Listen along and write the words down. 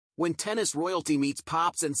When tennis royalty meets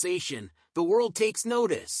pop sensation, the world takes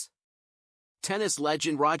notice. Tennis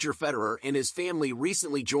legend Roger Federer and his family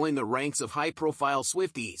recently joined the ranks of high-profile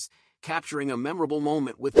Swifties, capturing a memorable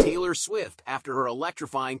moment with Taylor Swift after her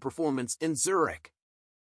electrifying performance in Zurich.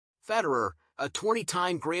 Federer, a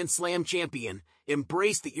 20-time Grand Slam champion,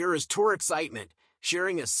 embraced the Eras Tour excitement,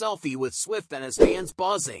 sharing a selfie with Swift and his fans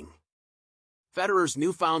buzzing. Federer's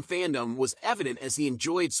newfound fandom was evident as he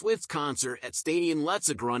enjoyed Swift's concert at Stadion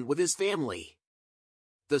Letzigrund with his family.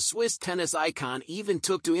 The Swiss tennis icon even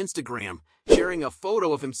took to Instagram, sharing a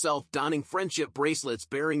photo of himself donning friendship bracelets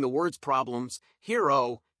bearing the words Problems,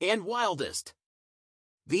 Hero, and Wildest.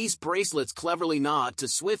 These bracelets cleverly nod to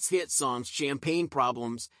Swift's hit songs Champagne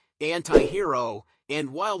Problems, Anti-Hero,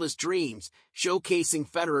 and Wildest Dreams, showcasing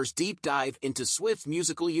Federer's deep dive into Swift's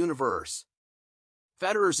musical universe.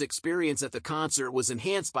 Federer's experience at the concert was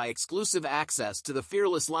enhanced by exclusive access to the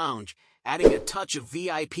Fearless Lounge, adding a touch of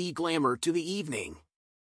VIP glamour to the evening.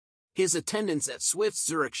 His attendance at Swift's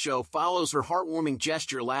Zurich show follows her heartwarming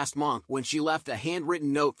gesture last month when she left a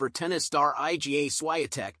handwritten note for tennis star Iga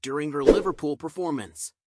Swiatek during her Liverpool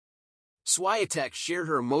performance. Swiatek shared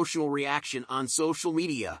her emotional reaction on social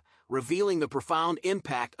media, revealing the profound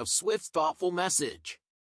impact of Swift's thoughtful message.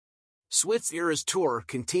 Swift's Eras Tour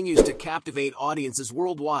continues to captivate audiences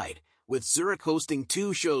worldwide, with Zurich hosting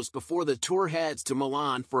 2 shows before the tour heads to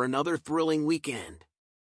Milan for another thrilling weekend.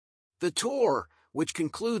 The tour, which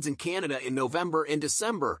concludes in Canada in November and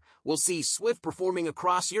December, will see Swift performing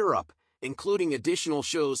across Europe, including additional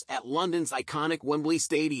shows at London's iconic Wembley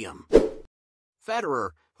Stadium. Federer,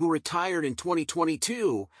 who retired in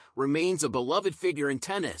 2022, remains a beloved figure in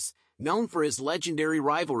tennis, known for his legendary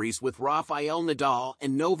rivalries with Rafael Nadal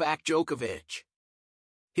and Novak Djokovic.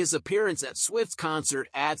 His appearance at Swift's concert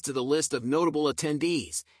adds to the list of notable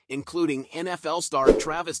attendees, including NFL star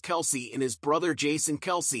Travis Kelce and his brother Jason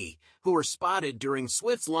Kelce, who were spotted during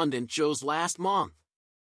Swift's London shows last month.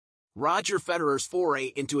 Roger Federer's foray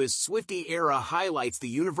into his Swiftie era highlights the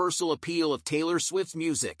universal appeal of Taylor Swift's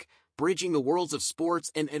music, bridging the worlds of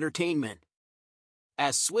sports and entertainment.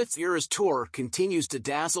 As Swift's Eras Tour continues to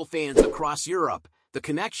dazzle fans across Europe, the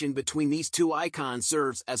connection between these 2 icons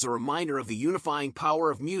serves as a reminder of the unifying power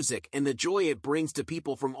of music and the joy it brings to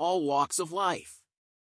people from all walks of life.